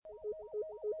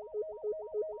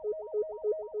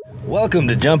Welcome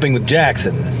to Jumping with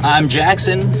Jackson. I'm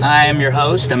Jackson. I am your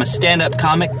host. I'm a stand-up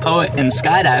comic, poet, and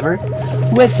skydiver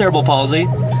with cerebral palsy.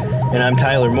 And I'm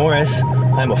Tyler Morris.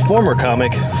 I'm a former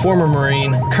comic, former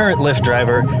Marine, current Lyft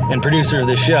driver, and producer of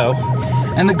this show.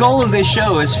 And the goal of this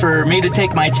show is for me to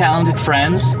take my talented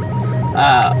friends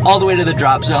all the way to the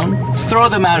drop zone, throw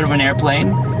them out of an airplane,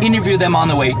 interview them on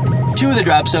the way to the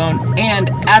drop zone, and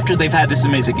after they've had this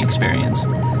amazing experience.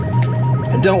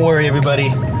 And don't worry,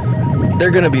 everybody.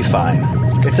 They're gonna be fine.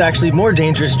 It's actually more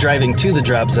dangerous driving to the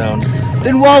drop zone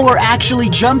than while we're actually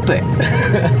jumping.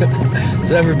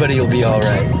 So everybody will be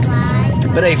alright.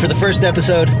 But hey, for the first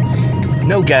episode,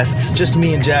 no guests, just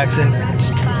me and Jackson.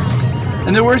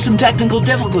 And there were some technical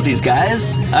difficulties,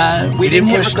 guys. We didn't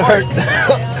push start,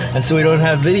 and so we don't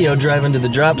have video driving to the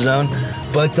drop zone.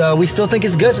 But we still think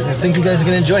it's good. I think you guys are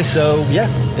gonna enjoy, so yeah,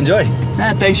 enjoy.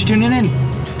 Thanks for tuning in.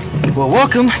 Well,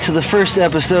 welcome to the first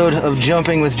episode of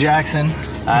Jumping with Jackson.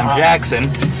 I'm Jackson.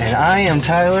 And I am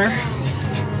Tyler.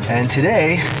 And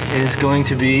today is going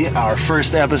to be our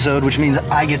first episode, which means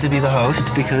I get to be the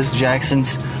host because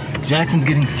Jackson's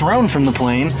getting thrown from the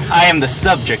plane. I am the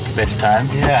subject this time.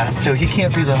 Yeah, so he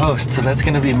can't be the host, so that's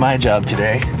going to be my job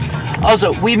today.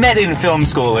 Also, we met in film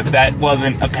school, if that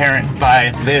wasn't apparent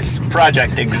by this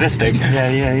project existing.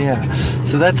 Yeah.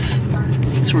 So that's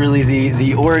really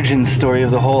the origin story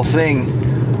of the whole thing.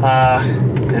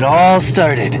 It all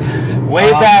started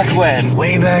way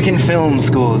back in film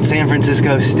school at San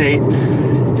Francisco State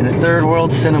in a third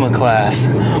world cinema class.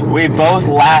 We both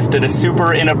laughed at a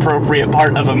super inappropriate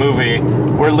part of a movie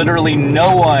where literally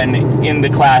no one in the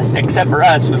class except for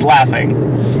us was laughing.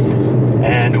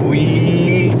 And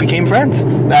we became friends.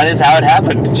 That is how it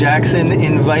happened. Jackson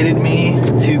invited me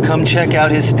to come check out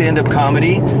his stand-up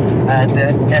comedy at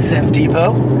the SF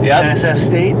Depot, SF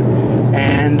State,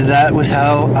 and that was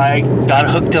how I got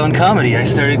hooked on comedy. I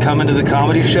started coming to the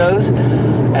comedy shows,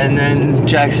 and then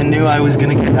Jackson knew I was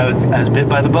bit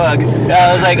by the bug.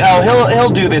 I was like, oh,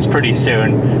 he'll do this pretty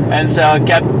soon, and so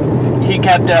he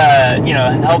kept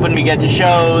helping me get to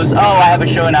shows. Oh, I have a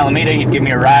show in Alameda. He'd give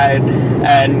me a ride,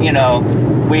 and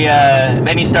we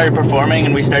then he started performing,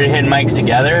 and we started hitting mics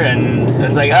together, and it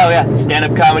was like, oh yeah,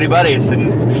 stand-up comedy buddies,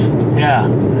 and yeah.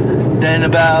 Then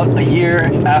about a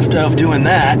year after doing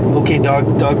that, okay,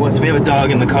 dog wants. We have a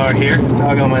dog in the car here,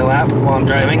 dog on my lap while I'm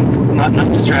driving. Not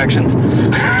enough distractions.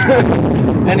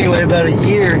 Anyway, about a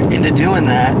year into doing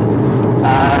that,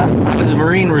 I was a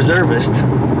Marine reservist,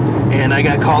 and I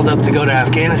got called up to go to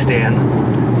Afghanistan,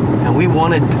 and we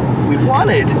wanted to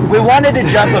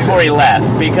jump before he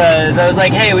left, because I was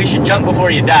like, hey, we should jump before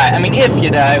you die. I mean, if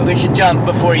you die, we should jump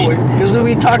before you... Because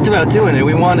we talked about doing it.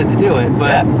 We wanted to do it,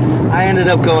 but I ended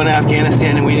up going to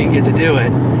Afghanistan and we didn't get to do it.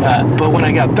 But when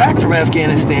I got back from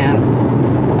Afghanistan,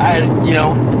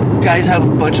 guys have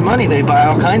a bunch of money. They buy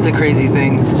all kinds of crazy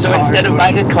things. So instead of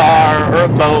buying a car or a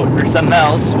boat or something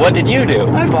else, what did you do?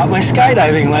 I bought my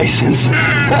skydiving license.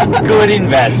 Good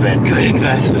investment.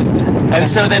 And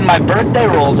so then my birthday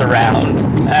rolls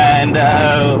around,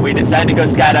 and we decided to go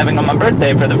skydiving on my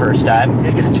birthday for the first time.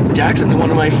 Yeah, because Jackson's one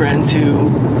of my friends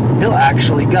he'll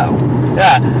actually go.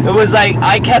 Yeah, it was like,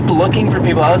 I kept looking for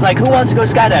people. I was like, who wants to go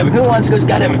skydiving? Who wants to go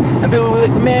skydiving? And people were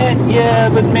like, meh, yeah,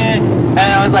 but meh. And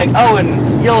I was like, oh,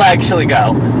 and you'll actually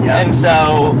go. Yeah. And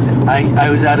so... I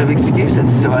was out of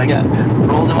excuses, so I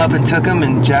rolled him up and took him,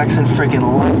 and Jackson freaking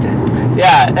loved it.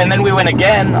 Yeah, and then we went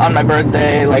again on my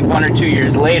birthday, like 1 or 2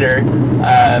 years later.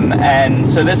 And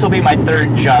so this will be my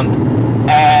third jump.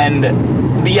 And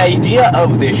the idea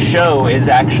of this show is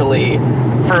actually...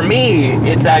 For me,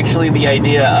 it's actually the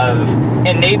idea of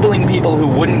enabling people who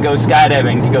wouldn't go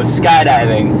skydiving to go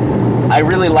skydiving. I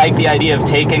really like the idea of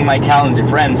taking my talented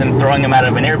friends and throwing them out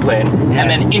of an airplane, and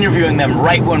then interviewing them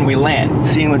right when we land.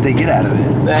 Seeing what they get out of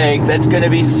it. Like, that's going to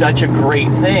be such a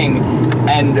great thing.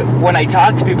 And when I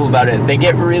talk to people about it, they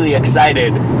get really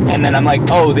excited, and then I'm like,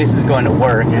 oh, this is going to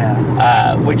work.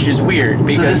 Yeah. Which is weird.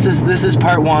 Because so this is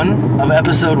part 1 of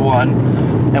episode 1.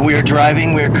 And we are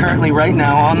currently right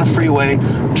now on the freeway,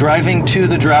 driving to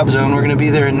the drop zone. We're going to be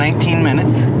there in 19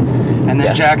 minutes. And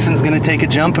then Jackson's going to take a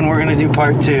jump, and we're going to do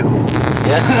part 2.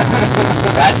 Yes,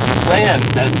 that's the plan.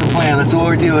 That's the plan. That's what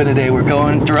we're doing today. We're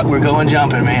going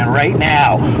jumping, man. Right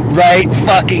now. Right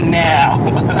fucking now.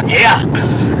 Yeah.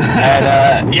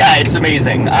 And it's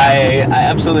amazing. I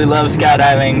absolutely love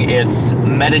skydiving. It's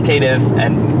meditative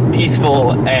and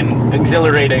peaceful and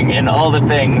exhilarating and all the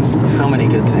things. So many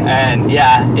good things. And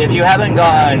if you haven't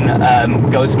gone,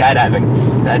 go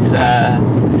skydiving.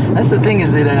 That's the thing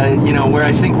is that where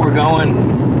I think we're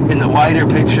going in the wider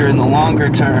picture, in the longer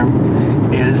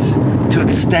term, is to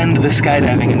extend the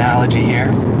skydiving analogy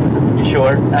here.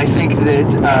 Sure. I think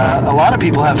that a lot of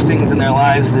people have things in their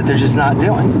lives that they're just not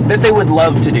doing. That they would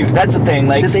love to do. That's the thing.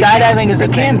 Like, skydiving is a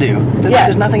thing. They can do. Yeah.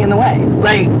 There's nothing in the way.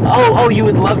 Like, you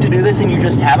would love to do this and you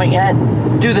just haven't yet?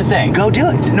 Do the thing. Go do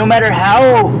it. No matter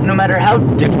how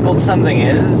difficult something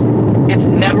is, it's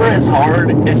never as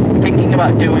hard as thinking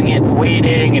about doing it,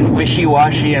 waiting and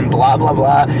wishy-washy and blah, blah,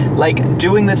 blah. Like,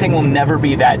 doing the thing will never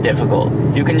be that difficult.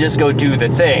 You can just go do the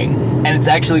thing, and it's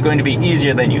actually going to be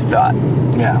easier than you thought.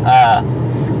 Yeah.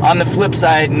 On the flip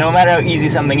side, no matter how easy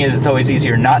something is, it's always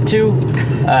easier not to.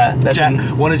 That's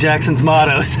one of Jackson's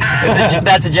mottos.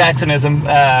 That's a Jacksonism.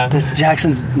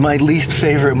 That's my least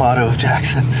favorite motto of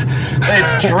Jackson's.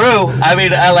 It's true. I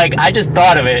mean, I just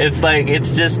thought of it.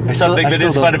 It's just something that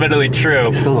is fundamentally true.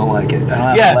 I still don't like it.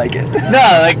 I don't have to like it.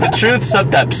 No, like, the truth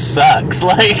sometimes sucks.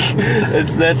 Like,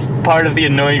 that's part of the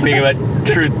annoying thing about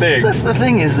truth things. That's the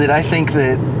thing, is that I think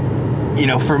that,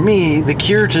 for me, the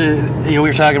cure to, we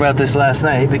were talking about this last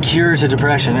night, the cure to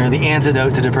depression, or the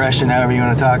antidote to depression, however you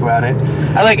want to talk about it.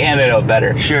 I like antidote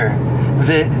better. Sure.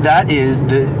 That is,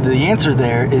 the answer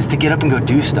there is to get up and go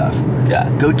do stuff.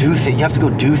 Yeah. Go do things. You have to go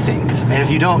do things. And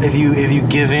if you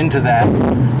give in to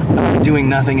that, doing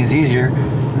nothing is easier,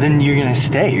 then you're going to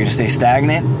stay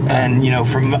stagnant. And,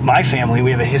 from my family,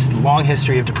 we have a long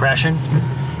history of depression.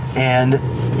 And,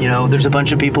 there's a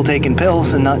bunch of people taking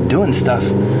pills and not doing stuff.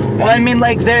 Well, I mean,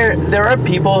 like, there are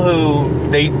people who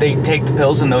they take the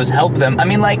pills and those help them. I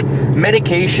mean, like,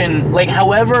 medication, like,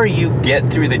 however you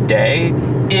get through the day,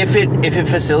 if it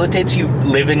facilitates you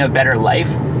living a better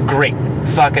life, great.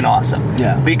 Fucking awesome.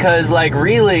 Yeah. Because, like,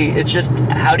 really, it's just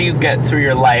how do you get through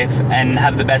your life and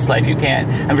have the best life you can.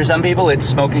 And for some people, it's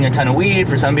smoking a ton of weed.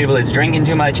 For some people, it's drinking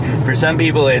too much. For some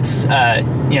people, it's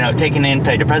taking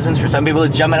antidepressants. For some people,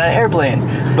 it's jumping out of airplanes.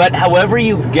 But however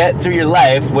you get through your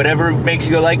life, whatever makes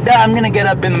you go like, nah, I'm gonna get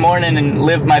up in the morning and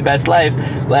live my best life.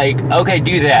 Like, okay,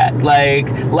 do that. Like,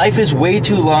 life is way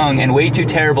too long and way too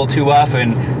terrible too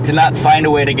often to not find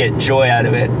a way to get joy out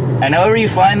of it. And however you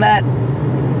find that,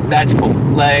 that's cool.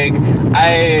 Like,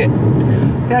 I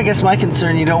guess my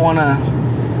concern, you don't want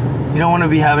to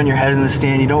be having your head in the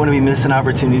sand. You don't want to be missing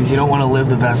opportunities. You don't want to live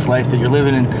the best life that you're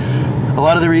living. And a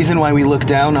lot of the reason why we look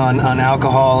down on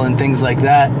alcohol and things like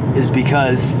that is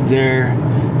because they're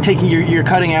taking you're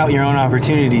cutting out your own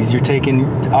opportunities. You're taking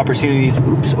opportunities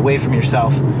away from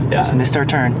yourself. Yeah. Just missed our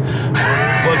turn.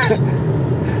 Whoops.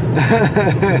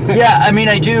 Yeah, I mean,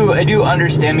 I do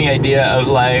understand the idea of,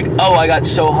 like, I got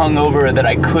so hungover that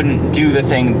I couldn't do the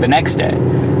thing the next day,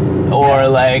 or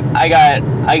like I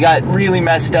got really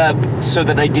messed up so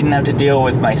that I didn't have to deal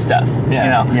with my stuff.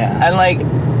 Yeah. And, like,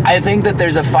 I think that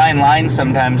there's a fine line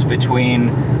sometimes between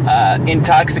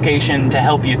intoxication to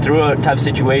help you through a tough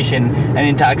situation and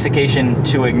intoxication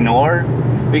to ignore,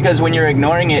 because when you're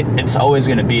ignoring it, it's always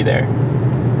going to be there.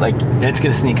 Like, it's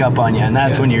going to sneak up on you, and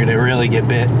that's when you're going to really get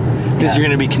bit, because you're going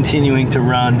to be continuing to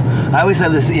run. I always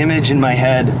have this image in my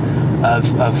head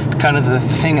of kind of the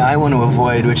thing I want to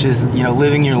avoid, which is,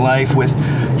 living your life with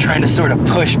trying to sort of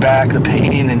push back the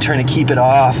pain and trying to keep it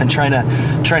off and trying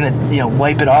to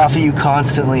wipe it off of you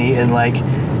constantly. And, like,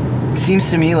 it seems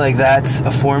to me like that's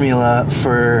a formula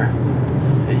for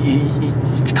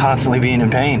constantly being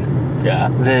in pain. Yeah.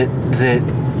 That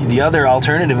the other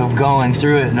alternative of going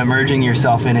through it and immersing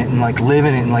yourself in it and, like,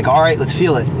 living it and, like, all right, let's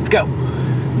feel it, let's go.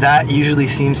 That usually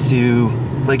seems to,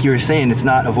 like you were saying, it's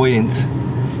not avoidance.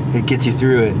 It gets you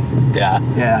through it. Yeah.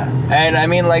 Yeah. And I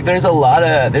mean, like, there's a lot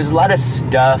of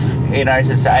stuff in our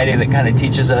society that kind of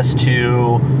teaches us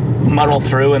to muddle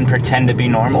through and pretend to be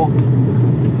normal.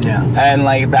 Yeah. And,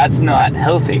 like, that's not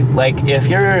healthy. Like, if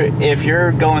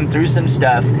you're going through some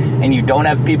stuff and you don't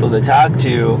have people to talk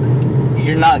to,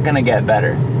 you're not gonna get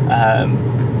better.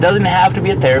 Doesn't have to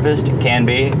be a therapist. It can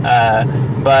be,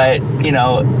 but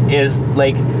is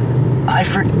like,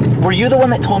 were you the one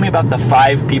that told me about the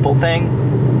 5 people thing?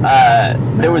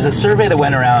 There was a survey that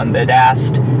went around that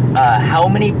asked, how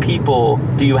many people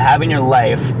do you have in your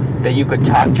life that you could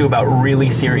talk to about really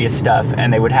serious stuff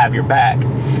and they would have your back?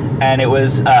 And it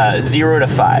was 0 to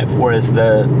 5, whereas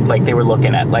they were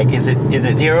looking at, like, is it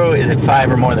 0, is it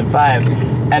 5, or more than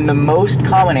 5? And the most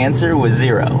common answer was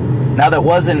 0. Now, that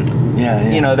wasn't,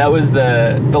 that was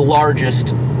the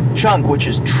largest chunk, which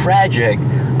is tragic.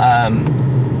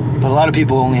 But a lot of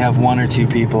people only have 1 or 2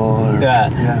 people.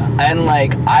 And,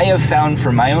 like, I have found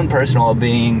for my own personal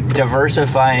being,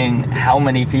 diversifying how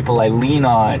many people I lean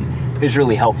on is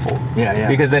really helpful. Yeah.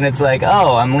 Because then it's like,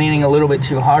 oh, I'm leaning a little bit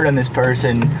too hard on this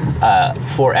person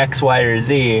for X, Y, or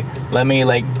Z. Let me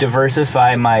like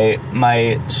diversify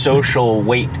my social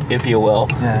weight, if you will.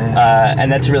 Yeah.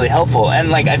 And that's really helpful. And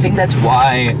like I think that's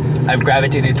why I've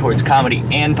gravitated towards comedy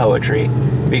and poetry,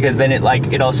 because then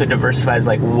it also diversifies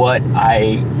like what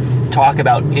I talk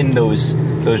about in those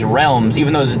realms,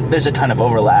 even though there's a ton of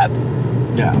overlap.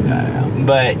 Yeah.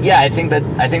 But yeah, I think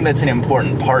that's an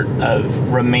important part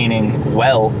of remaining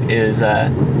well is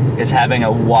having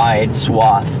a wide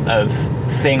swath of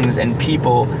things and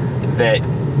people that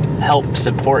help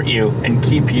support you and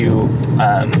keep you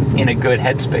in a good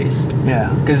headspace.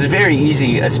 Yeah. Because it's very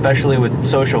easy, especially with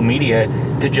social media,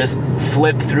 to just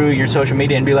flip through your social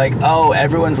media and be like, oh,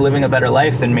 everyone's living a better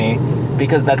life than me,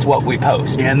 because that's what we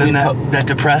post. Yeah, and then that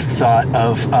depressed thought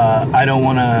of I don't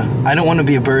want to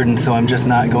be a burden, so I'm just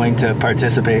not going to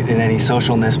participate in any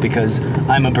socialness because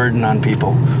I'm a burden on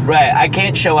people. Right. I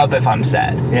can't show up if I'm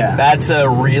sad. Yeah. That's a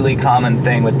really common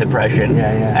thing with depression.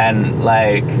 Yeah. And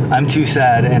like, I'm too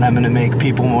sad, and I'm going to make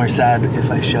people more sad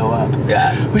if I show up.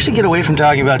 Yeah. We should get away from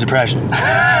talking about depression.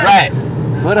 Right.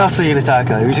 What else are you going to talk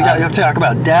about? You talk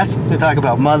about death. We talk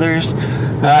about mothers.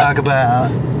 We talk about.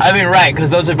 I mean, right,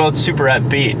 because those are both super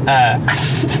upbeat.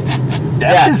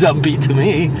 Death is upbeat to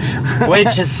me.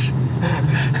 Which is.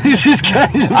 It's just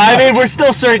kind of. I mean, we're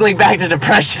still circling back to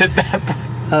depression at that point.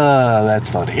 Oh, that's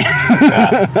funny.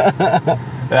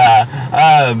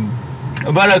 Yeah.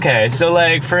 But okay, so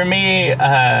like for me,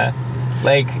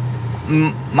 like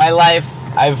my life,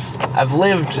 I've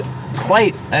lived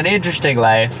quite an interesting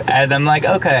life, and I'm like,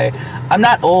 okay, I'm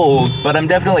not old, but I'm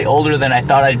definitely older than I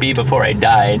thought I'd be before I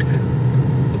died.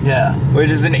 Yeah.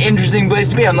 Which is an interesting place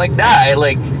to be. I'm like, nah,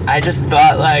 I just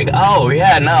thought like, oh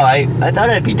yeah, no, I thought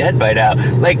I'd be dead by now.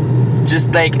 Like,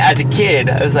 just like as a kid,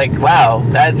 I was like, wow,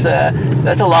 that's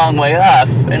a long way off.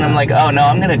 And I'm like, oh no,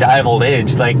 I'm gonna die of old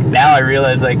age. Like now I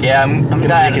realize, like, yeah, I'm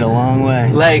dying. Make it a long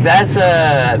way. Like that's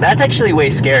actually way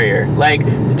scarier. Like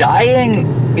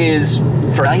dying is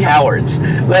for cowards.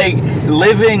 Like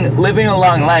living a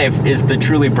long life is the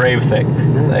truly brave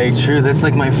thing. Like, it's true. That's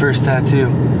like my first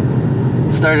tattoo.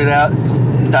 Started out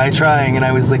die trying, and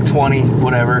I was like 20,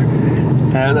 whatever.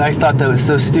 And I thought that was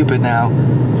so stupid now.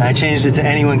 And I changed it to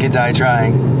anyone can die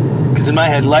trying. Because in my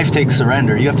head, life takes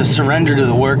surrender. You have to surrender to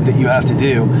the work that you have to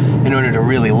do in order to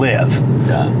really live.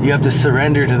 Yeah. You have to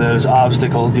surrender to those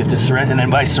obstacles. You have to surrender. And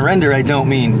by surrender, I don't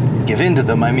mean give in to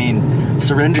them. I mean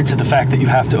surrender to the fact that you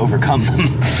have to overcome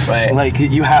them. Right. Like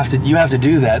you have to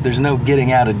do that. There's no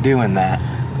getting out of doing that.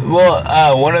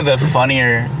 Well, one of the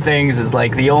funnier things is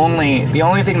like the only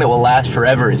thing that will last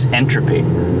forever is entropy.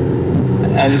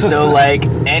 And so, like,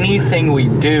 anything we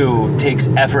do takes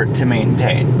effort to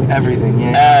maintain. Everything,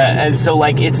 yeah. And so,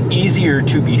 like, it's easier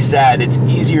to be sad. It's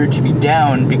easier to be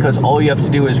down because all you have to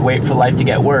do is wait for life to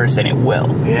get worse, and it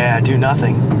will. Yeah, do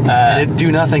nothing.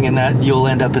 Do nothing, and that you'll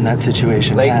end up in that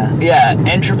situation. Like, yeah,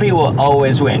 entropy will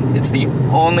always win. It's the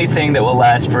only thing that will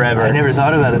last forever. I never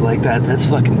thought about it like that. That's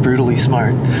fucking brutally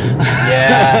smart.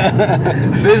 Yeah.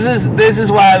 This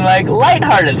is why I'm like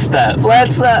lighthearted stuff.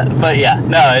 Let's. But yeah,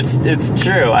 no, it's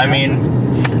true. I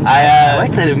mean, I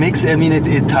like that. It makes. I mean,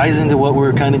 it ties into what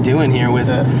we're kind of doing here with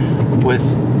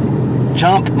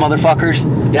jump, motherfuckers.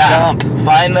 Yeah. Jump.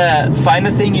 Find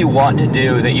the thing you want to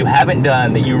do that you haven't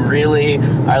done, that you really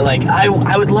are like,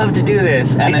 I would love to do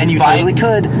this, and you totally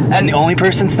could. And the only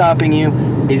person stopping you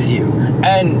is you.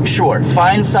 And sure, reach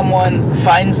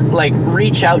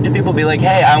out to people, be like,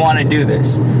 hey, I want to do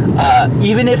this.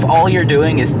 Even if all you're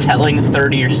doing is telling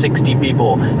 30 or 60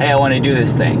 people, hey, I want to do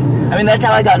this thing. I mean, that's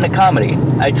how I got into comedy.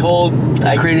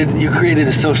 You created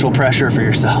a social pressure for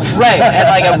yourself. Right, and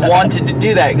like I wanted to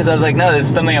do that because I was like, no, this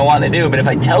is something I want to do. But if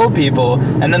I tell people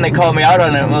and then they call me out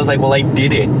on it, and I was like, well, I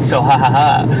did it, so ha ha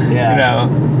ha. Yeah. You know?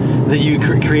 That you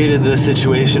created the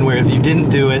situation where if you didn't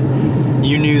do it,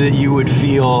 you knew that you would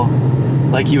feel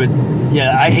like you would.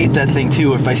 Yeah, I hate that thing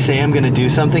too. If I say I'm going to do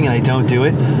something and I don't do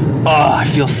it, I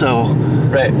feel so.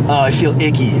 Right. I feel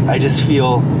icky. I just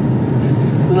feel.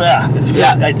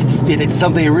 It's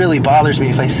something that really bothers me.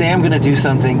 If I say I'm going to do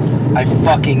something, I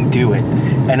fucking do it.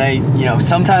 And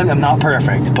sometimes I'm not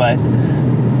perfect, but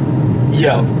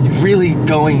really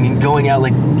going out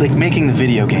like making the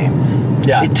video game.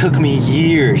 Yeah. It took me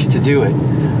years to do it.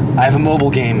 I have a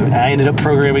mobile game, and I ended up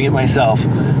programming it myself,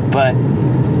 but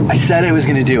I said I was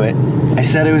going to do it. And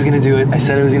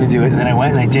then I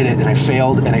went and I did it, and I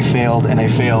failed, and I failed, and I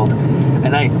failed.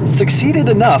 And I succeeded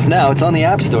enough. Now it's on the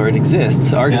App Store. It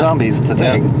exists. Arc Zombies, it's a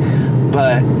thing.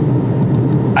 But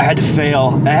I had to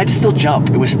fail, and I had to still jump.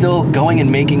 It was still going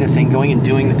and making the thing, going and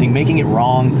doing the thing, making it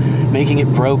wrong, making it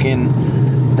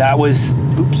broken. That was,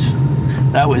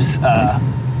 that was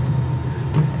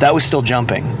still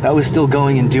jumping. That was still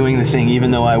going and doing the thing,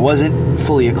 even though I wasn't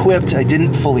fully equipped. I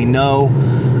didn't fully know.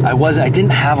 I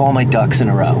didn't have all my ducks in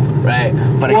a row. Right.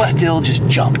 But I still just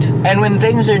jumped. And when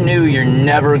things are new, you're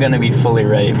never going to be fully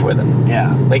ready for them.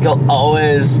 Yeah. Like you'll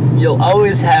always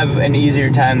have an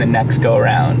easier time the next go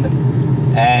around.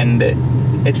 And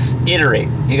it's iterate.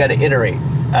 You got to iterate.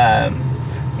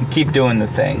 And keep doing the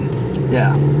thing.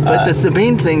 Yeah. But the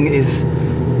main thing is,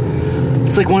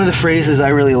 it's like one of the phrases I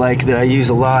really like that I use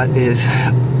a lot is,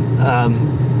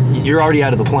 you're already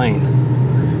out of the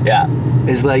plane. Yeah.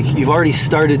 Is like, you've already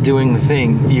started doing the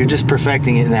thing. You're just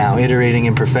perfecting it now, iterating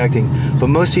and perfecting. But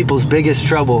most people's biggest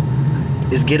trouble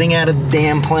is getting out of the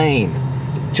damn plane,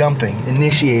 jumping,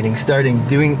 initiating, starting,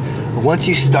 doing. Once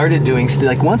you started doing,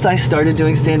 once I started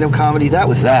doing stand-up comedy, that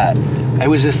was that. It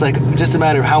was just a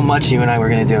matter of how much you and I were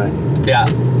going to do it. Yeah.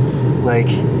 Like,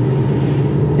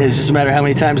 it's just a matter of how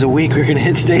many times a week we're going to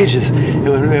hit stages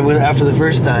after the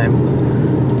first time.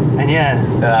 And yeah,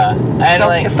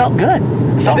 it felt good.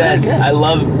 It felt really good. I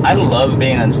love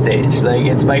being on stage. Like,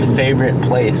 it's my favorite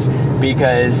place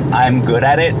because I'm good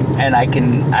at it, and I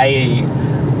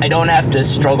don't have to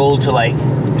struggle to like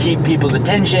keep people's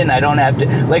attention. I don't have to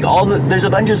there's a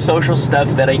bunch of social stuff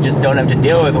that I just don't have to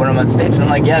deal with when I'm on stage, and I'm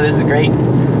like, yeah, this is great.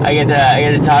 I get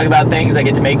to talk about things. I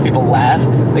get to make people laugh.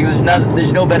 Like,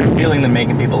 there's no better feeling than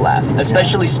making people laugh,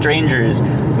 especially strangers.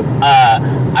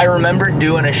 I remember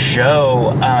doing a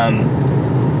show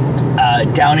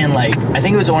down in I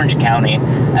think it was Orange County,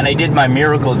 and I did my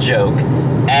miracle joke,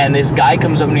 and this guy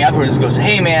comes up to me afterwards and goes,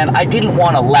 "Hey man, I didn't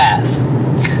want to laugh,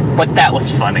 but that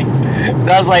was funny." And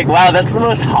I was like, wow, that's the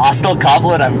most hostile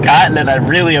compliment I've gotten, and I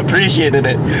really appreciated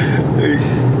it.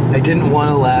 I didn't want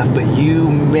to laugh, but you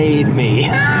made me.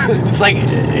 It's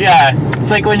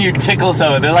like when you tickle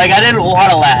someone, they're like, I didn't want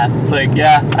to laugh. It's like,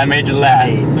 yeah, I made you laugh.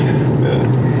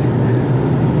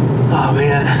 Oh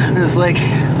man, it's like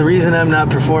the reason I'm not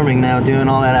performing now, doing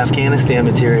all that Afghanistan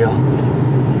material.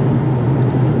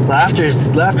 Laughter's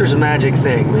a magic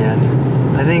thing, man.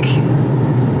 I think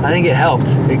it helped.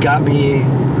 It got me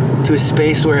to a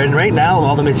space where, and right now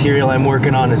all the material I'm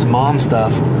working on is mom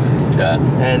stuff. Yeah.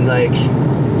 And I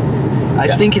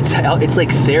think it's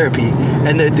like therapy,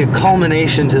 and the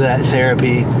culmination to that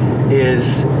therapy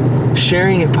is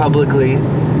sharing it publicly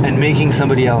and making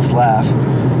somebody else laugh.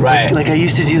 Right. Like I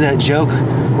used to do that joke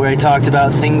where I talked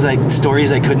about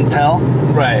stories I couldn't tell.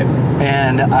 Right.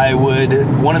 And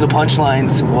one of the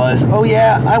punchlines was, "Oh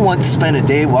yeah, I once spent a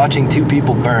day watching two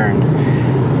people burn."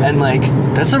 And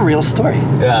that's a real story.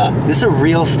 Yeah. This is a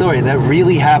real story that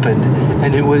really happened,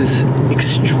 and it was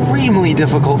extremely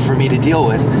difficult for me to deal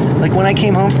with. Like when I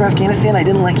came home from Afghanistan, I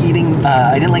didn't like eating.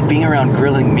 I didn't like being around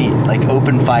grilling meat, like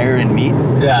open fire and meat.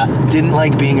 Yeah. Didn't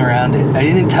like being around it. I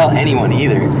didn't tell anyone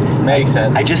either. Makes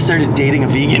sense. I just started dating a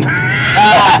vegan.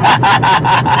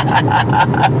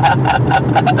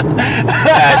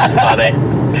 That's funny.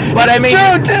 But I mean,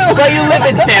 true too. But you live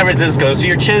in San Francisco, so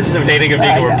your chances of dating a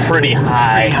vegan were pretty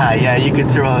high. Yeah, you could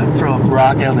throw a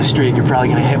rock down the street, you're probably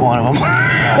gonna hit one of them.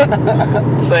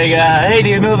 It's like, hey, do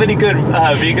you know of any good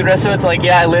vegan restaurants? Like,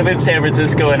 yeah, I live in San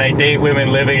Francisco and I date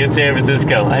women living in San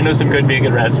Francisco. I know some good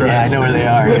vegan restaurants. Yeah, I know where they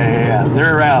are. Yeah.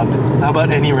 They're around. How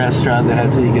about any restaurant that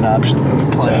has vegan options?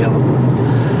 Plenty of them.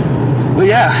 But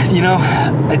yeah,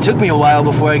 it took me a while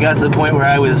before I got to the point where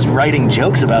I was writing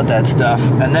jokes about that stuff.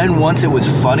 And then once it was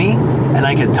funny and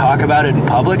I could talk about it in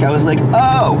public, I was like,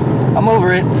 oh, I'm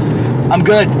over it. I'm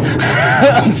good.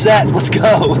 I'm set. Let's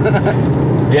go.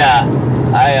 Yeah.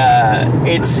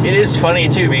 It is funny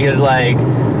too, because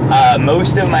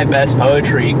most of my best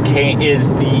poetry is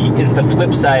the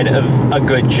flip side of a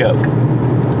good joke.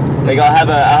 Like I'll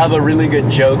have a really good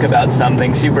joke about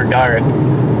something super dark,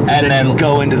 and then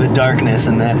go into the darkness,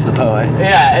 and that's the poet.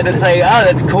 Yeah, and it's like, oh,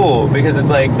 that's cool, because it's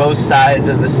like both sides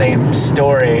of the same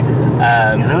story.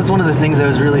 Yeah, that was one of the things I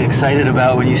was really excited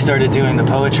about when you started doing the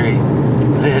poetry.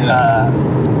 That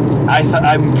I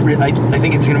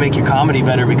think it's going to make your comedy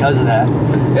better because of that.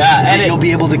 Yeah, and you'll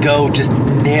be able to go just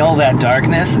nail that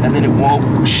darkness, and then it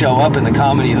won't show up in the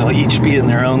comedy. They'll each be in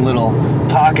their own little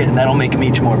pocket, and that'll make them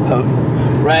each more potent.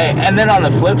 Right, and then on the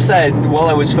flip side, while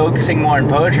I was focusing more on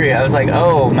poetry, I was like,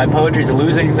 oh, my poetry's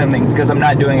losing something because I'm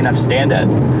not doing enough stand-up.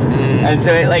 And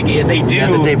so, they do... Yeah,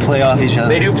 that they play off each other.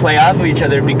 They do play off of each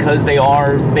other because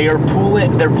they're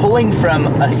pulling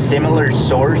from a similar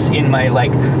source in my,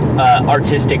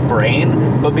 artistic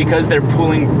brain, but because they're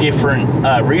pulling different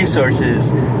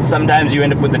resources, sometimes you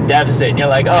end up with a deficit, and you're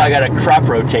like, oh, I gotta crop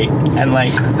rotate, and,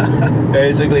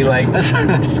 basically,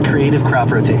 That's creative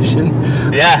crop rotation.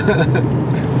 Yeah.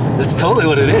 That's totally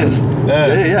what it is.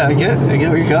 Yeah, I get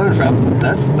where you're coming from.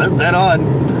 That's dead on.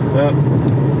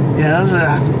 Yeah,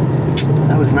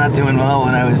 I was not doing well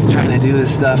when I was trying to do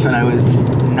this stuff, and I was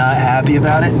not happy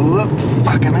about it. Whoop,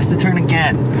 fuck, I missed the turn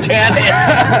again. Damn it.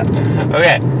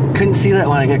 Okay. Couldn't see that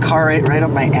one. I got a car right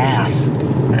up my ass.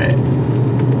 Alright.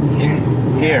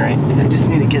 Here, right? I just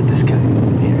need to get this guy.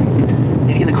 Here. I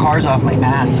need to get the cars off my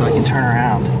ass so I can turn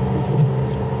around.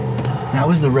 That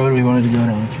was the road we wanted to go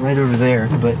down. It's right over there,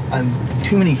 but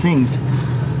too many things.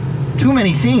 Too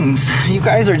many things. You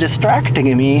guys are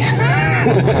distracting me.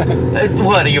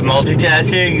 What, are you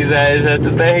multitasking? Is that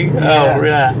the thing? Yeah. Oh,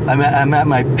 yeah. I'm at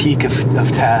my peak of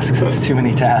tasks. It's too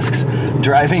many tasks.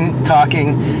 Driving,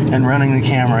 talking, and running the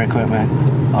camera equipment.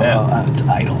 Although it's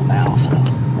idle now, so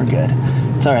we're good.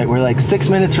 It's all right. We're like 6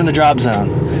 minutes from the drop zone.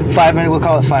 5 minutes. We'll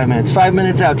call it 5 minutes. 5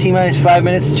 minutes out. T-minus 5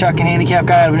 minutes to chuck a handicap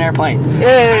guy out of an airplane.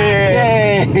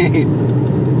 Yay! Yay!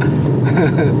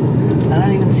 I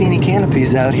don't even see any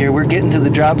canopies out here. We're getting to the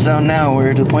drop zone now.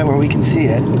 We're to the point where we can see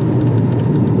it.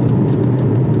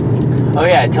 Oh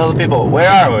yeah, tell the people, where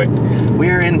are we?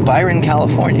 We're in Byron,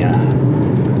 California.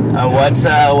 What's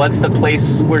the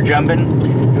place we're jumping?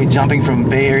 We're jumping from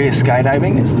Bay Area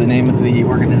Skydiving is the name of the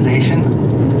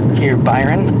organization here at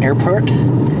Byron Airport.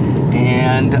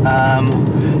 And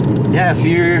yeah, if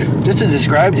you're just to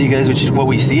describe to you guys, which is what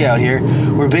we see out here,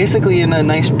 we're basically in a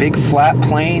nice big flat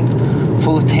plain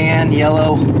full of tan,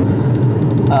 yellow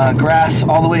grass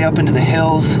all the way up into the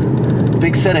hills.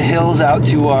 Big set of hills out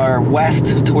to our west,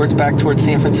 back towards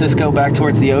San Francisco, back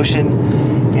towards the ocean.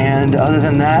 And other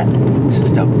than that, it's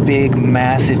just a big,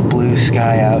 massive blue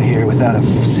sky out here without a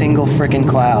single freaking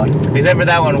cloud. Except for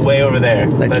that one way over there.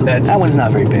 That one's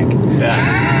not very big. Yeah.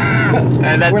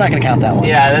 And we're not going to count that one.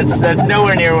 Yeah, that's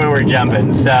nowhere near where we're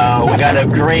jumping. So we got a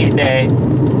great day.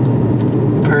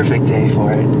 Perfect day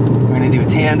for it. We're going to do a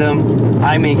tandem.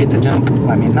 I may get to jump.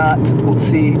 I may not. We'll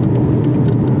see.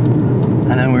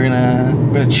 And then we're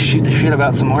gonna shoot the shit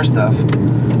about some more stuff.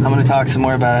 I'm gonna talk some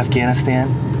more about Afghanistan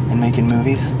and making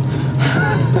movies.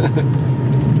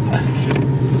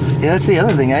 Yeah, that's the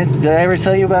other thing. Did I ever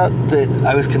tell you about that?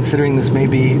 I was considering this may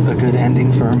be a good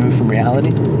ending for Removed from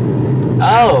Reality.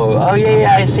 Oh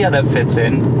yeah, I see how that fits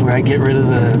in. Where I get rid of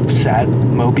the sad,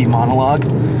 mopey monologue.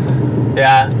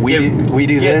 Yeah. We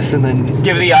do this, and then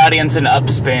give the audience an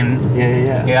upspin.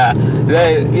 Yeah.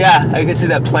 Yeah, I can see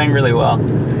that playing really well.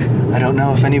 I don't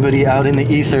know if anybody out in the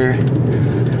ether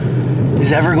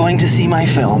is ever going to see my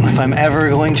film, if I'm ever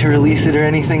going to release it or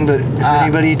anything, but if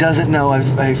anybody doesn't know,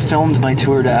 I filmed my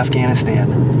tour to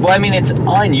Afghanistan. Well, I mean, it's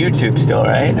on YouTube still,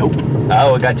 right? Nope.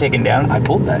 Oh, it got taken down? I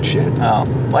pulled that shit. Oh.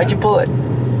 Why'd you pull it?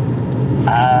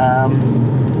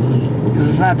 Because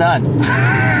it's not done.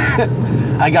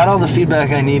 I got all the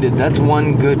feedback I needed. That's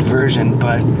one good version,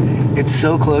 but it's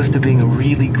so close to being a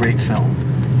really great film.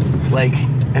 Like,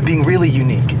 and being really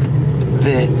unique.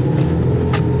 That,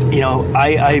 you know,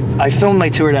 I filmed my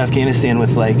tour to Afghanistan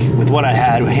with what I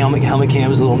had, with helmet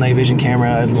cams, a little night vision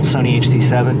camera, a little Sony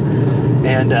HT7,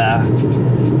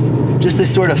 and just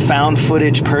this sort of found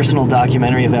footage personal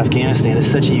documentary of Afghanistan is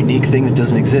such a unique thing that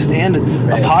doesn't exist, and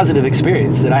a positive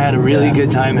experience that I had a really good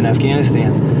time in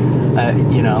Afghanistan.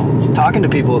 You know, talking to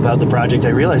people about the project, I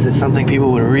realized it's something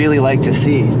people would really like to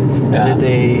see, and that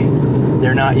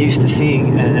they're not used to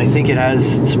seeing, and I think it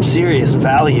has some serious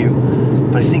value,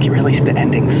 but I think the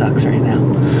ending sucks right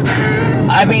now.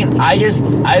 I mean, I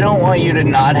don't want you to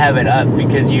not have it up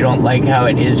because you don't like how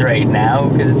it is right now,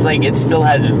 because it's like, it still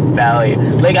has value.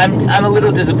 Like, I'm a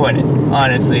little disappointed,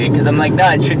 honestly, because I'm like, no,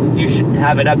 you should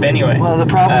have it up anyway. Well, the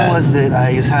problem was that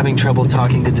I was having trouble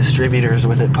talking to distributors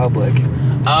with it public.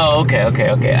 Oh, okay. So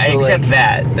I accept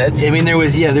that. That's. I mean, there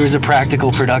was a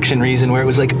practical production reason where it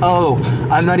was like, oh,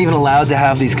 I'm not even allowed to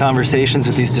have these conversations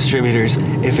with these distributors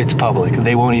if it's public.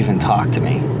 They won't even talk to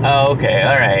me. Oh, okay,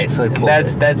 all right. So I pulled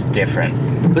it. That's different.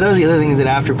 But that was the other thing, is that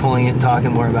after pulling it and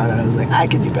talking more about it, I was like, I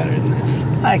could do better than this.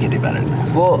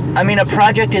 Well, I mean, a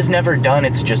project is never done,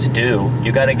 it's just due.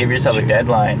 You got to give yourself a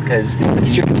dedeadline, because...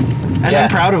 It's true. And I'm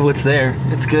proud of what's there.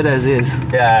 It's good as is.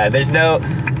 Yeah, there's no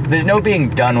being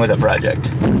done with a project.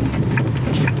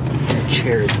 The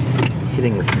chair is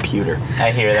hitting the computer.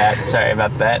 I hear that. Sorry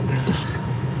about that.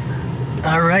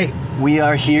 All right. We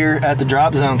are here at the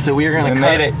drop zone, so we're going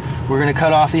to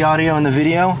cut off the audio and the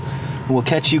video. We'll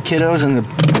catch you kiddos on the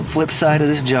flip side of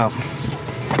this jump.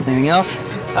 Anything else?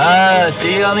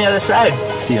 See you on the other side.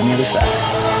 See you on the other side.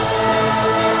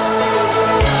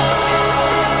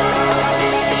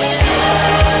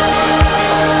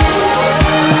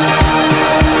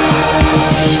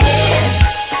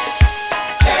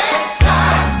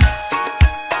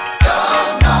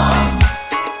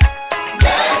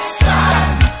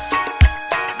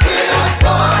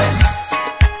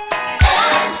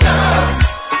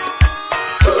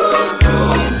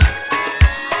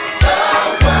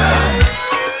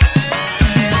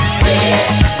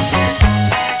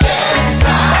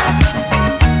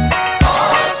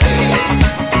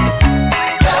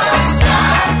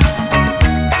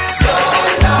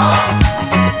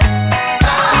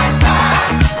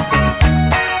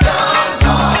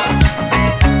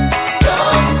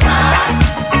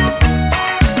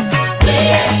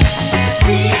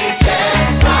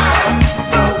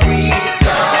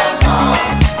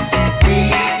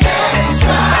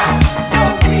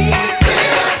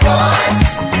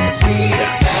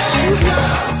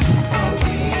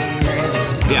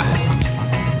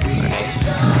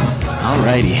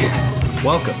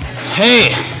 welcome.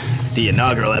 Hey, The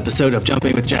inaugural episode of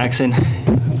Jumping with Jackson.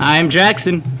 I'm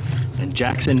Jackson. And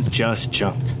Jackson just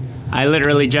jumped. I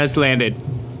literally just landed.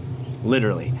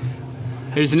 Literally.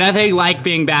 There's nothing like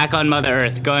being back on Mother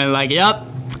Earth, going like, yup,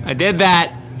 I did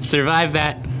that, survived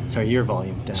that. Sorry, your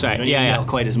volume down. Sorry, Don't yeah, yell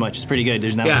quite as much. It's pretty good.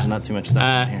 There's not too much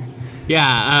stuff in here.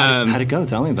 Yeah. How'd it go?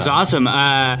 Tell me about It's it. awesome.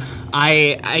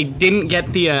 I didn't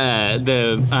get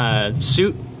the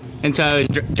suit, and so I was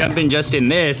jumping just in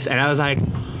this, and I was like,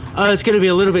 oh, it's gonna be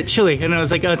a little bit chilly, and I was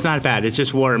like, oh, it's not bad. It's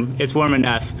just warm. It's warm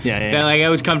enough. Yeah. That like I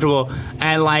was comfortable,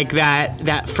 and like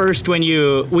that first when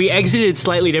we exited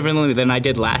slightly differently than I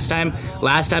did last time.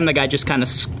 Last time the guy just kind of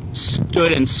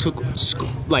stood and swaddled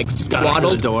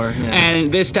the door, yeah.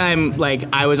 And this time like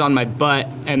I was on my butt,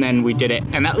 and then we did it,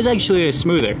 and that was actually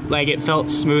smoother. Like it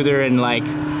felt smoother, and like,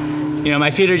 you know,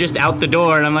 my feet are just out the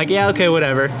door, and I'm like, yeah, okay,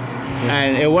 whatever,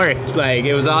 and it worked. Like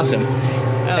it was awesome.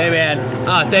 Hey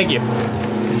man, thank you.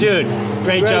 Dude,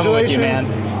 great jumping with you, man.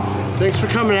 Thanks for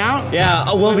coming out.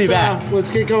 Yeah, we'll be back.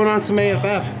 Let's get going on some AFF.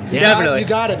 Yeah. Definitely. You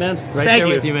got it, man. Right Thank there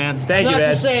you. with you, man. Thank you, Not man.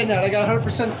 just saying that. I got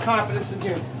 100% confidence in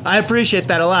you. I appreciate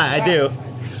that a lot. I do.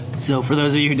 So for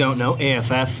those of you who don't know,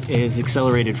 AFF is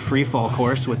Accelerated Freefall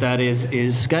Course. What that is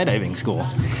skydiving school.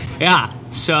 Yeah.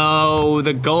 So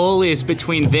the goal is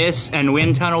between this and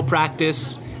wind tunnel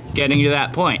practice, getting to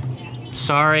that point.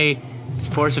 Sorry, it's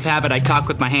force of habit. I talk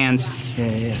with my hands.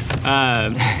 Yeah.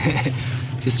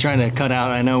 Just trying to cut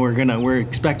out. I know we're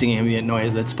expecting ambient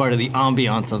noise. That's part of the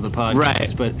ambiance of the podcast.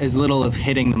 Right. But as little of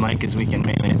hitting the mic as we can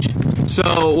manage.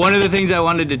 So one of the things I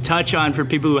wanted to touch on for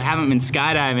people who haven't been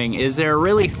skydiving is there are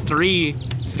really 3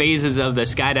 phases of the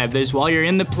skydive. There's while you're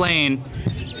in the plane,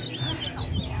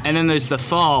 and then there's the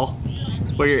fall,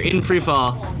 where you're in free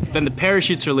fall, then the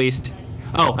parachute's released.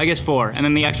 Oh, I guess 4, and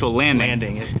then the actual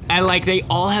landing. And like they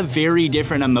all have very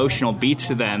different emotional beats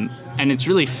to them, and it's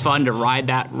really fun to ride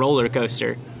that roller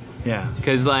coaster. Yeah.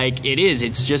 Because like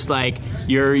it's just like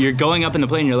you're going up in the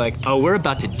plane, you're like, oh, we're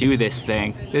about to do this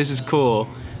thing. This is cool.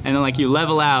 And then like you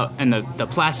level out, and the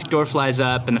plastic door flies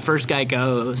up, and the first guy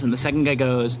goes, and the second guy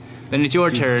goes. Then it's your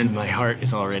turn. My heart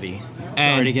is already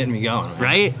getting me going. Man.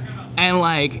 Right? And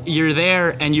like you're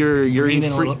there, and you're in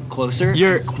a little closer.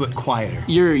 But quieter.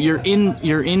 You're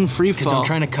in free fall. Because I'm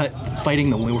trying to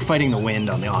we're fighting the wind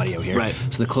on the audio here. Right.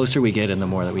 So the closer we get, and the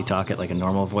more that we talk at like a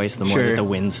normal voice, the more that the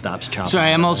wind stops chopping.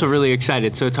 Sorry, I'm also really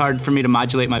excited, so it's hard for me to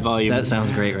modulate my volume. That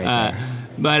sounds great right there.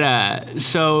 But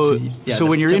so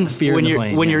when you're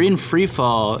in free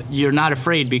fall, you're not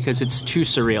afraid because it's too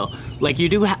surreal. Like you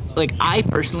do, I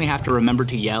personally have to remember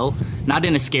to yell, not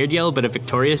in a scared yell, but a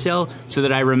victorious yell, so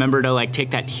that I remember to like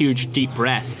take that huge deep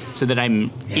breath, so that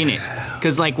I'm in it.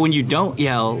 Because like when you don't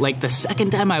yell, like the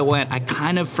second time I went, I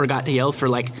kind of forgot to yell for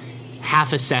like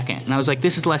half a second, and I was like,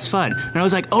 this is less fun. And I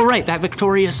was like, oh right, that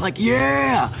victorious, like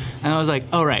yeah. And I was like,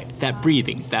 oh right, that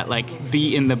breathing, that like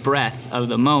be in the breath of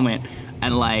the moment.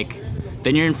 And like,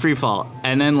 then you're in free fall,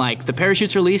 and then like the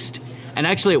parachute's released, and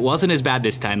actually it wasn't as bad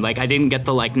this time. Like I didn't get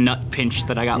the like nut pinch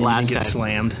that I got last time.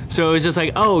 Slammed. So it was just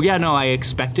like, oh yeah, no, I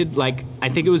expected, like I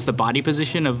think it was the body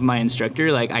position of my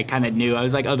instructor. Like I kind of knew. I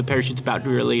was like, oh, the parachute's about to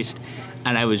be released,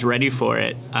 and I was ready for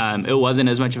it. It wasn't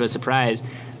as much of a surprise.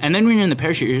 And then when you're in the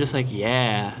parachute, you're just like,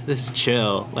 yeah, this is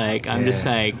chill. Like I'm just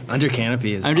like under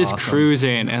canopy is. I'm just awesome.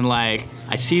 Cruising, and like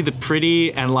I see the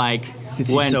pretty, and like. You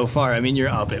can see so far. I mean, you're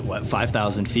up at what,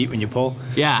 5,000 feet when you pull?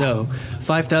 Yeah. So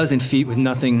 5,000 feet with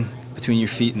nothing between your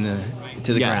feet and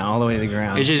to the ground, all the way to the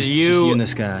ground. It's just you in the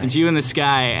sky. It's you in the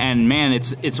sky, and man,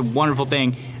 it's a wonderful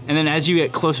thing. And then as you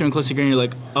get closer and closer to the ground, you're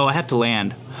like, oh, I have to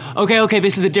land. Okay,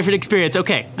 this is a different experience.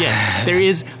 Okay, yes, there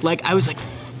is. Like I was like,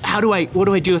 what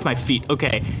do I do with my feet?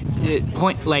 Okay,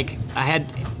 I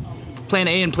had plan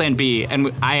A and plan B,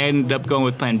 and I ended up going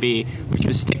with plan B, which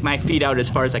was stick my feet out as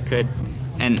far as I could.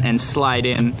 And slide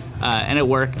in, and it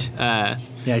worked. I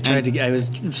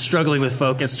was struggling with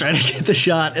focus, trying to get the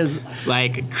shot. As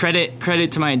like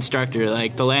credit to my instructor.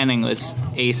 Like the landing was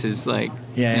aces. Like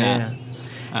yeah.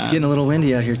 It's getting a little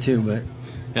windy out here too, but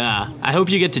yeah. I hope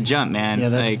you get to jump, man. Yeah,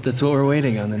 that's what we're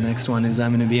waiting on. The next one is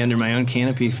I'm going to be under my own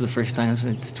canopy for the first time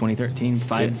since 2013.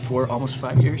 Almost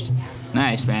 5 years.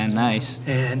 Nice, man. Nice.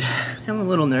 And I'm a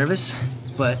little nervous,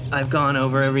 but I've gone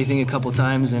over everything a couple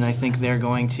times, and I think they're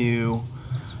going to.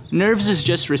 Nerves is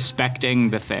just respecting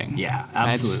the thing. Yeah,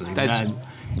 absolutely. That's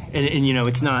and you know,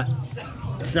 it's not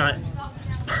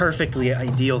perfectly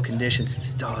ideal conditions.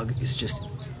 This dog is just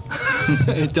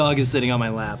a dog is sitting on my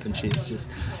lap, and she's just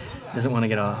doesn't want to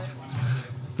get off.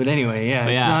 But anyway,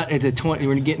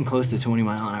 we're getting close to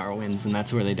 20-mile-an-hour winds, and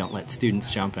that's where they don't let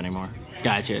students jump anymore.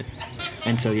 Gotcha.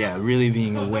 And so really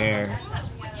being aware.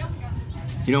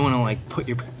 You don't want to like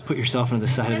put put yourself into the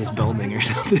side of this building or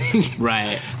something.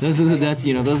 Right. Those are the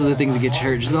things that get you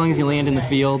hurt. Just as long as you land in the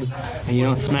field and you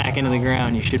don't smack into the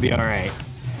ground, you should be all right.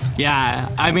 Yeah,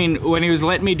 I mean, when he was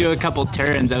letting me do a couple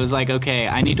turns, I was like, okay,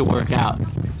 I need to work out.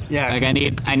 Yeah. Like,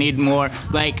 I need more.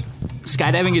 Like,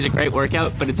 skydiving is a great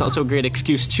workout, but it's also a great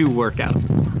excuse to work out.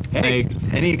 Hey,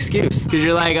 Like, any excuse. because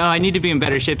you're like, oh, I need to be in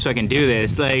better shape so I can do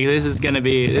this. Like, this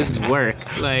is work.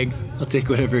 Like, I'll take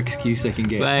whatever excuse I can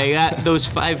get. those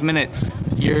 5 minutes,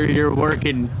 you're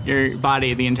working your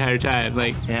body the entire time.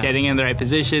 Like, Yeah. getting in the right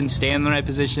position, staying in the right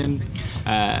position.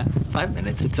 5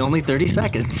 minutes. It's only 30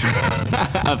 seconds.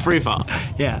 A free fall.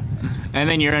 Yeah. And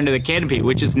then you're under the canopy,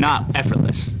 which is not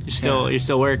effortless. You're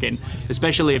still working,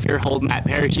 especially if you're holding that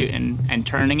parachute and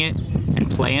turning it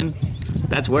and playing.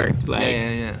 That's work. Like,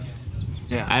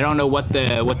 Yeah. I don't know what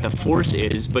the force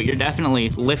is, but you're definitely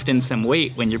lifting some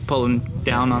weight when you're pulling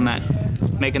down on that,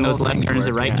 making those Whole left thing's turns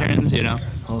or work, right yeah. turns. You know.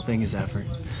 Whole thing is effort.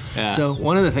 Yeah. So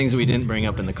one of the things that we didn't bring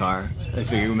up in the car, I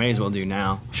figure we may as well do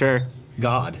now. Sure.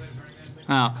 God.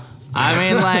 Oh. I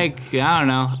mean, like, I don't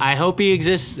know. I hope he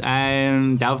exists.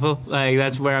 I'm doubtful. Like,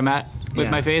 that's where I'm at with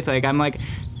Yeah. my faith. Like, I'm like,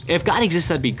 if God exists,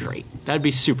 that'd be great. That'd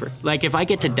be super. Like, if I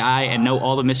get to die and know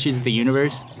all the mysteries of the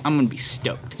universe, I'm gonna be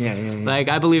stoked. Yeah. Like,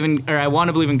 I want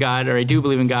to believe in God, or I do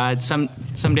believe in God. Some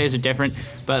days are different,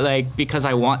 but like, because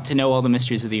I want to know all the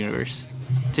mysteries of the universe.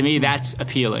 To me, that's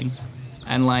appealing.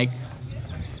 And like,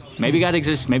 maybe God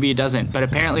exists, maybe he doesn't. But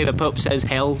apparently the Pope says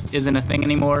hell isn't a thing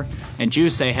anymore, and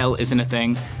Jews say hell isn't a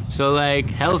thing. So like,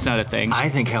 hell's not a thing. I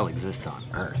think hell exists on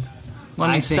Earth. Well,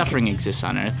 I mean, I think- suffering exists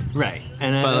on Earth. Right.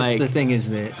 And But, that's like- the thing is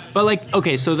that, But like,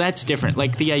 okay, so that's different.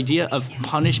 Like, the idea of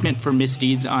punishment for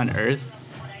misdeeds on Earth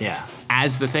yeah.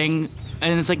 as the thing,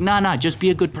 and it's like, nah, just be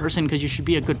a good person because you should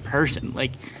be a good person.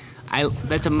 Like,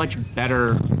 that's a much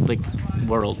better like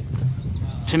world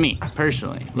to me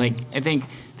personally. Like, I think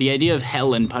the idea of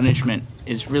hell and punishment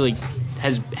is really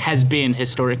has been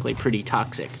historically pretty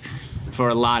toxic for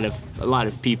a lot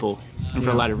of people and for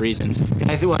a lot of reasons.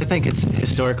 I think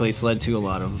it's led to a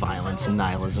lot of violence and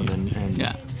nihilism and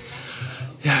Yeah.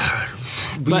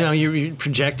 But, you know, you're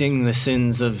projecting the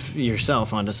sins of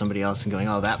yourself onto somebody else and going,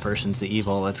 oh, that person's the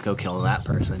evil, let's go kill that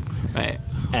person. Right.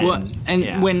 And,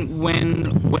 yeah. when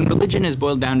religion is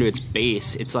boiled down to its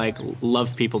base, it's like,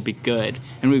 love people, be good,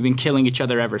 and we've been killing each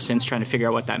other ever since, trying to figure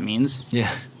out what that means.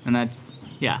 Yeah. And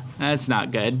that's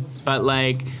not good. But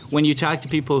like, when you talk to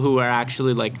people who are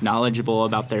actually like knowledgeable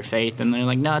about their faith, and they're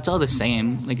like, no, it's all the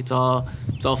same. Like, it's all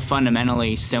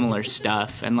fundamentally similar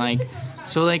stuff. And like,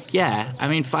 so like, yeah, I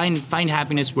mean, find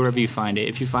happiness wherever you find it.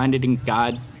 If you find it in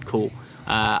God, cool.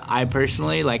 I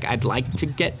personally, like, I'd like to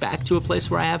get back to a place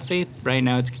where I have faith. Right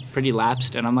now it's pretty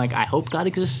lapsed, and I'm like, I hope God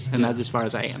exists, and that's as far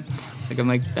as I am. Like, I'm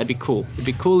like, that'd be cool. It'd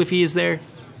be cool if he is there.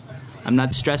 I'm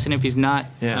not stressing if he's not.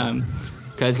 Yeah.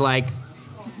 Because like,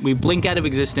 we blink out of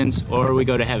existence or we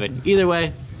go to heaven. Either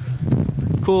way,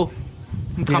 cool.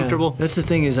 I'm comfortable. Yeah. That's the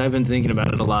thing, is I've been thinking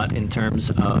about it a lot in terms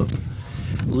of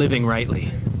living rightly,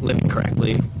 living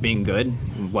correctly, being good,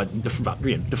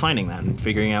 defining that and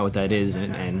figuring out what that is,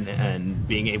 and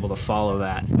being able to follow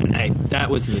that. And that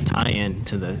was the tie-in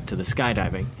to the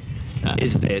skydiving,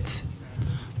 is that.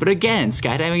 But again,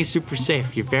 skydiving is super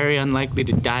safe. You're very unlikely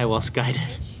to die while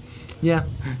skydiving. Yeah,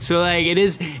 So like, it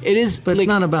is. but like, it's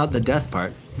not about the death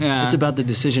part. Yeah. It's about the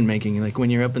decision making. Like when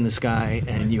you're up in the sky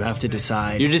and you have to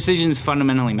decide. Your decisions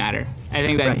fundamentally matter. I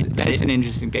think that's an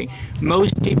interesting thing.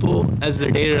 Most people, as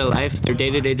their day-to-day life, their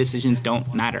day-to-day decisions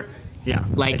don't matter. Yeah,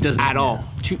 Like, it doesn't at all.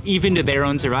 Even to their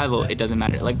own survival, it doesn't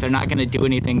matter. Like, they're not going to do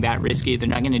anything that risky. They're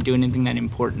not going to do anything that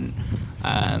important.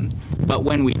 But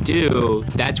when we do,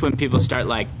 that's when people start,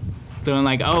 like, feeling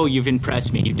like, oh, you've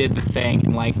impressed me. You did the thing.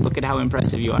 And, like, look at how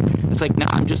impressive you are. It's like, no,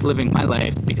 I'm just living my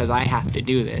life because I have to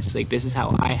do this. Like, this is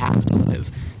how I have to live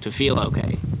to feel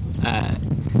okay.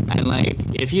 And, like,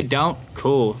 if you don't,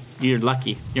 cool. You're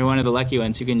lucky. You're one of the lucky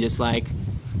ones who can just, like,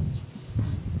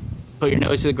 put your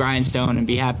nose to the grindstone and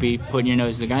be happy putting your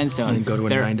nose to the grindstone. And then go to a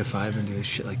 9 to 5 and do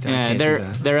shit like that. Yeah, I can't do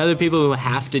that. there are other people who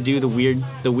have to do the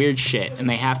weird shit, and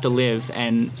they have to live.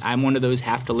 And I'm one of those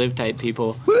have to live type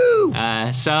people. Woo!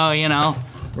 So you know,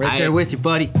 Right there with you,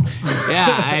 buddy.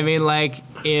 Yeah, I mean, like,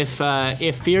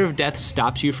 if fear of death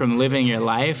stops you from living your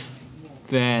life,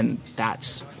 then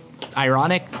that's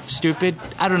ironic, stupid.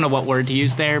 I don't know what word to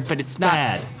use there, but it's not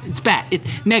bad. It's bad. It's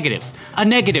negative. A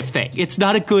negative thing. It's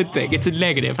not a good thing. It's a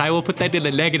negative. I will put that in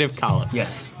the negative column.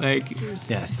 Yes. Like,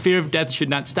 Yes. fear of death should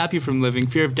not stop you from living.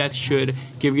 Fear of death should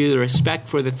give you the respect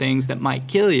for the things that might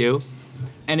kill you.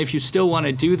 And if you still want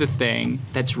to do the thing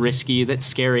that's risky, that's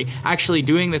scary, actually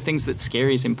doing the things that's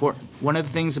scary is important. One of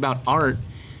the things about art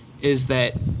is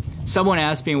that someone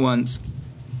asked me once,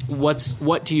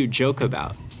 what do you joke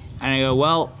about? And I go,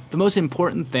 well, the most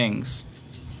important things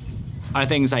are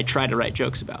things I try to write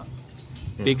jokes about.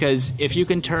 Yeah. Because if you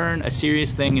can turn a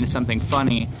serious thing into something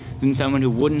funny, then someone who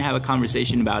wouldn't have a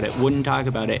conversation about it, wouldn't talk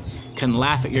about it, can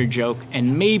laugh at your joke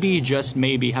and maybe, just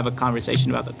maybe, have a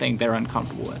conversation about the thing they're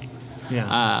uncomfortable with.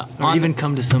 Yeah. Or even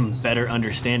come to some better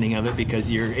understanding of it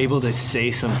because you're able to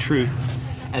say some truth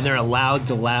and they're allowed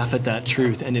to laugh at that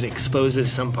truth, and it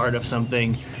exposes some part of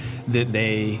something that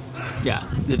they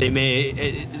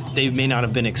may not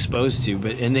have been exposed to,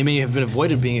 and they may have been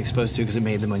avoided being exposed to because it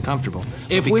made them uncomfortable.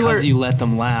 But because you let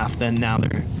them laugh, then now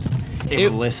they're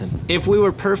able to listen. If we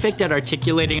were perfect at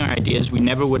articulating our ideas, we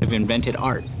never would have invented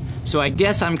art. So I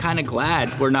guess I'm kind of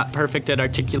glad we're not perfect at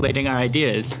articulating our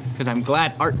ideas, because I'm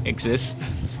glad art exists.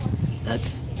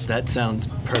 That sounds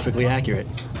perfectly accurate.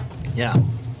 Yeah.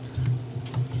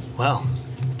 Well,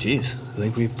 geez, I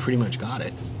think we pretty much got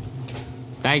it.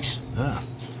 Thanks.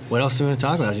 What else do you want to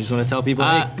talk about? You just want to tell people,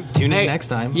 tune in next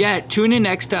time. Yeah, tune in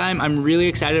next time. I'm really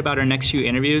excited about our next few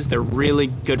interviews. They're really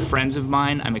good friends of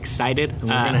mine. I'm excited. And we're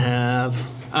going to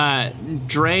have...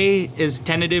 Dre is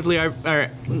tentatively our...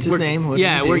 What's his name?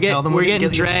 We're getting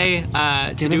Dre...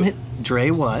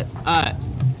 Dre what?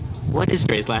 What is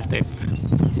Dre's last name?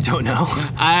 You don't know?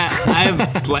 I'm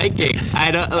blanking.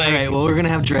 I don't... All right, well, we're going to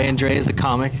have Dre, and Dre is a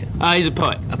comic. He's a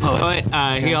poet. A poet.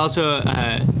 Okay. He also...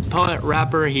 poet,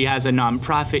 rapper, he has a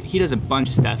nonprofit, he does a bunch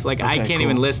of stuff. Like, I can't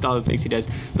even list all the things he does,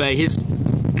 but he's a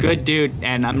good dude,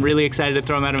 and I'm really excited to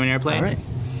throw him out of an airplane. All right.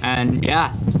 And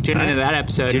yeah, tune into that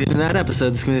episode. Tune into that episode.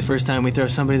 This is going to be the first time we throw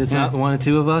somebody that's not one or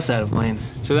two of us out of planes.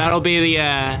 So that'll be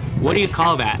the, what do you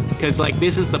call that? Because, like,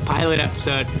 this is the pilot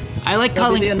episode. I like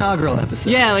calling the inaugural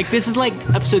episode. Yeah, like, this is like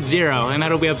episode 0, and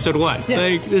that'll be episode 1. Yeah,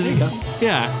 like, there you go.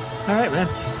 Yeah. All right, man.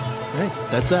 All right,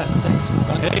 that's that. Thanks.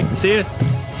 Bye. Hey, see ya.